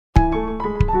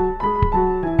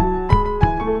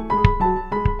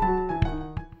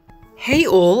Hey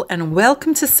all, and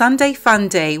welcome to Sunday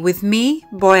Funday with me,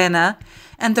 Bojana,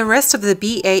 and the rest of the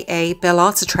BAA-Bel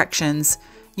Art Attractions,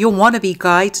 your wannabe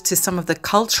guide to some of the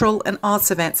cultural and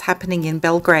arts events happening in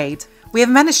Belgrade. We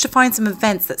have managed to find some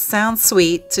events that sound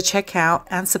sweet to check out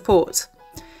and support.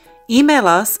 Email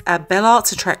us at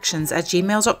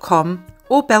belartattractions@gmail.com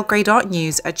or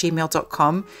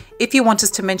belgradeartnews@gmail.com if you want us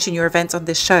to mention your event on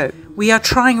this show. We are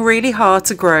trying really hard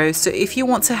to grow, so if you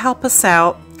want to help us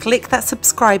out, click that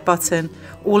subscribe button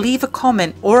or leave a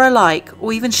comment or a like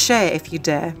or even share if you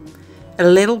dare. A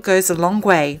little goes a long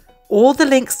way. All the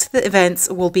links to the events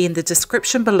will be in the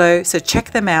description below, so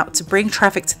check them out to bring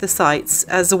traffic to the sites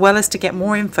as well as to get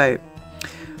more info.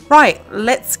 Right,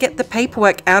 let's get the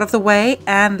paperwork out of the way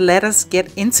and let us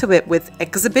get into it with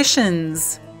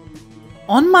exhibitions.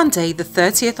 On Monday, the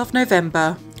 30th of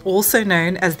November, also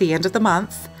known as the end of the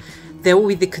month, there will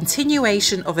be the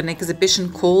continuation of an exhibition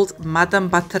called Madame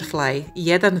Baterflaj,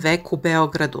 Jedan vek u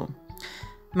Beogradu.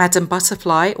 Madame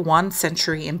Baterflaj, 1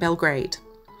 century in Belgrade.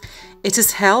 It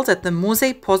is held at the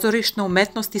Muzej Pozorišne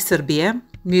Umetnosti Srbije,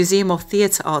 Museum of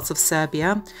Theatre Arts of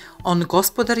Serbia, on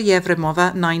Gospodar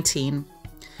Jevremova 19.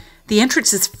 The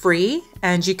entrance is free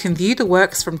and you can view the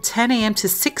works from 10 a.m. to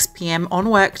 6 p.m. on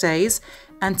workdays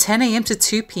and 10 a.m. to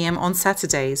 2 p.m. on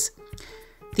Saturdays.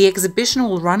 The exhibition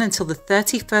will run until the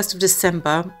 31st of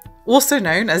December, also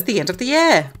known as the end of the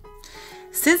year.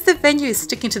 Since the venue is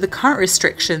sticking to the current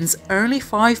restrictions, only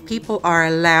 5 people are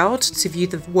allowed to view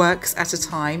the works at a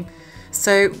time,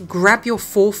 so grab your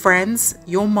 4 friends,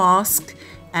 your mask,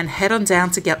 and head on down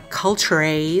to get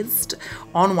culturized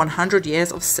on 100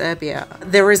 years of Serbia.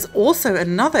 There is also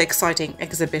another exciting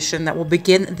exhibition that will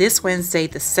begin this Wednesday,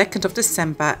 the 2nd of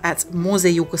December at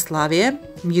Muzej Jugoslavije,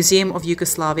 Museum of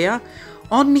Yugoslavia,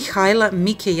 on Mihaila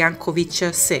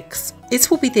Jankovića 6. It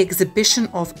will be the exhibition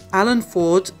of Alan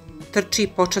Ford, Trči,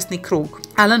 Počasni, Krug.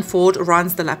 Alan Ford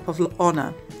runs the Lap of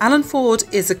Honor. Alan Ford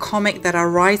is a comic that our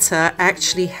writer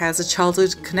actually has a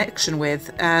childhood connection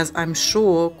with, as I'm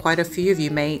sure quite a few of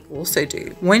you may also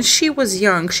do. When she was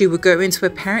young, she would go into her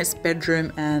parents'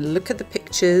 bedroom and look at the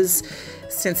pictures,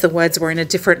 since the words were in a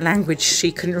different language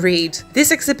she couldn't read.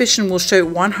 This exhibition will show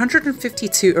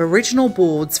 152 original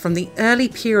boards from the early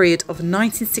period of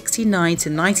 1969 to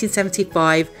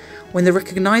 1975, when the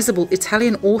recognizable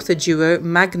Italian author duo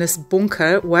Magnus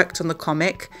Bunker worked on the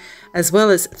comic, as well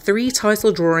as 3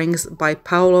 title drawings by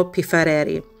Paolo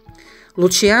Pifareri.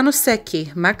 Luciano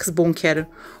Secchi, Max Bunker,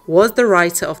 was the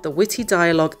writer of the witty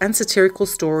dialogue and satirical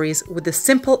stories with the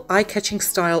simple, eye-catching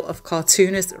style of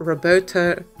cartoonist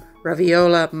Roberto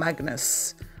Raviola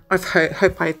Magnus. I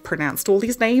hope I pronounced all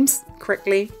these names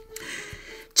correctly.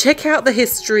 Check out the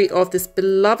history of this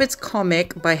beloved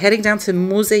comic by heading down to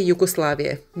Muzej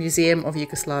Jugoslavije, Museum of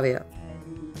Yugoslavia.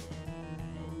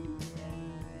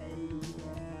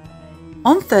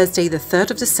 On Thursday, the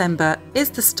 3rd of December, is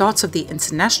the start of the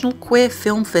International Queer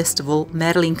Film Festival,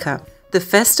 Merlinka. The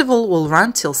festival will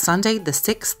run till Sunday, the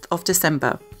 6th of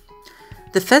December.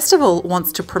 The festival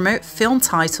wants to promote film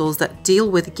titles that deal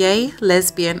with gay,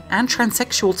 lesbian, and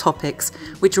transsexual topics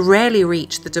which rarely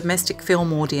reach the domestic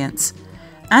film audience.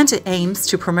 And it aims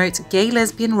to promote gay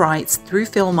lesbian rights through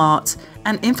film art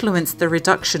and influence the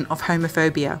reduction of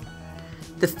homophobia.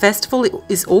 The festival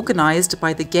is organized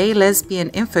by the Gay Lesbian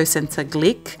Info Center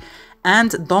GLIC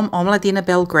and Dom Omladine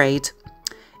Belgrade.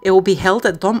 It will be held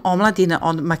at Dom Omladine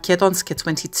on Makedonska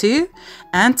 22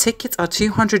 and tickets are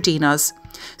 200 dinars.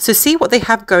 So see what they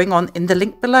have going on in the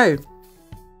link below.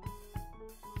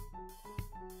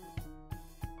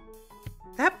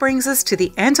 That brings us to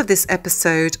the end of this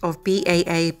episode of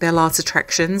BAA-Bel Art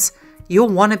Attractions, your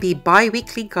wannabe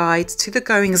bi-weekly guide to the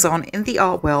goings-on in the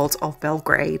art world of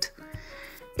Belgrade.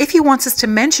 If you want us to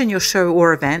mention your show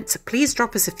or event, please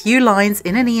drop us a few lines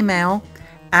in an email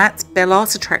at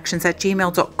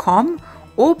belartattractions@gmail.com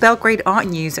or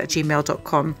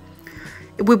belgradeartnews@gmail.com.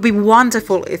 It would be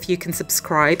wonderful if you can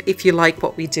subscribe if you like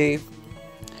what we do.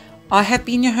 I have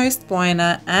been your host,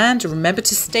 Bojana, and remember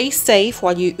to stay safe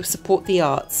while you support the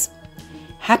arts.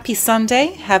 Happy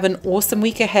Sunday, have an awesome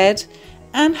week ahead,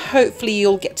 and hopefully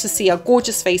you'll get to see our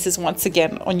gorgeous faces once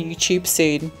again on YouTube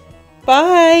soon.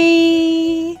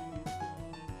 Bye!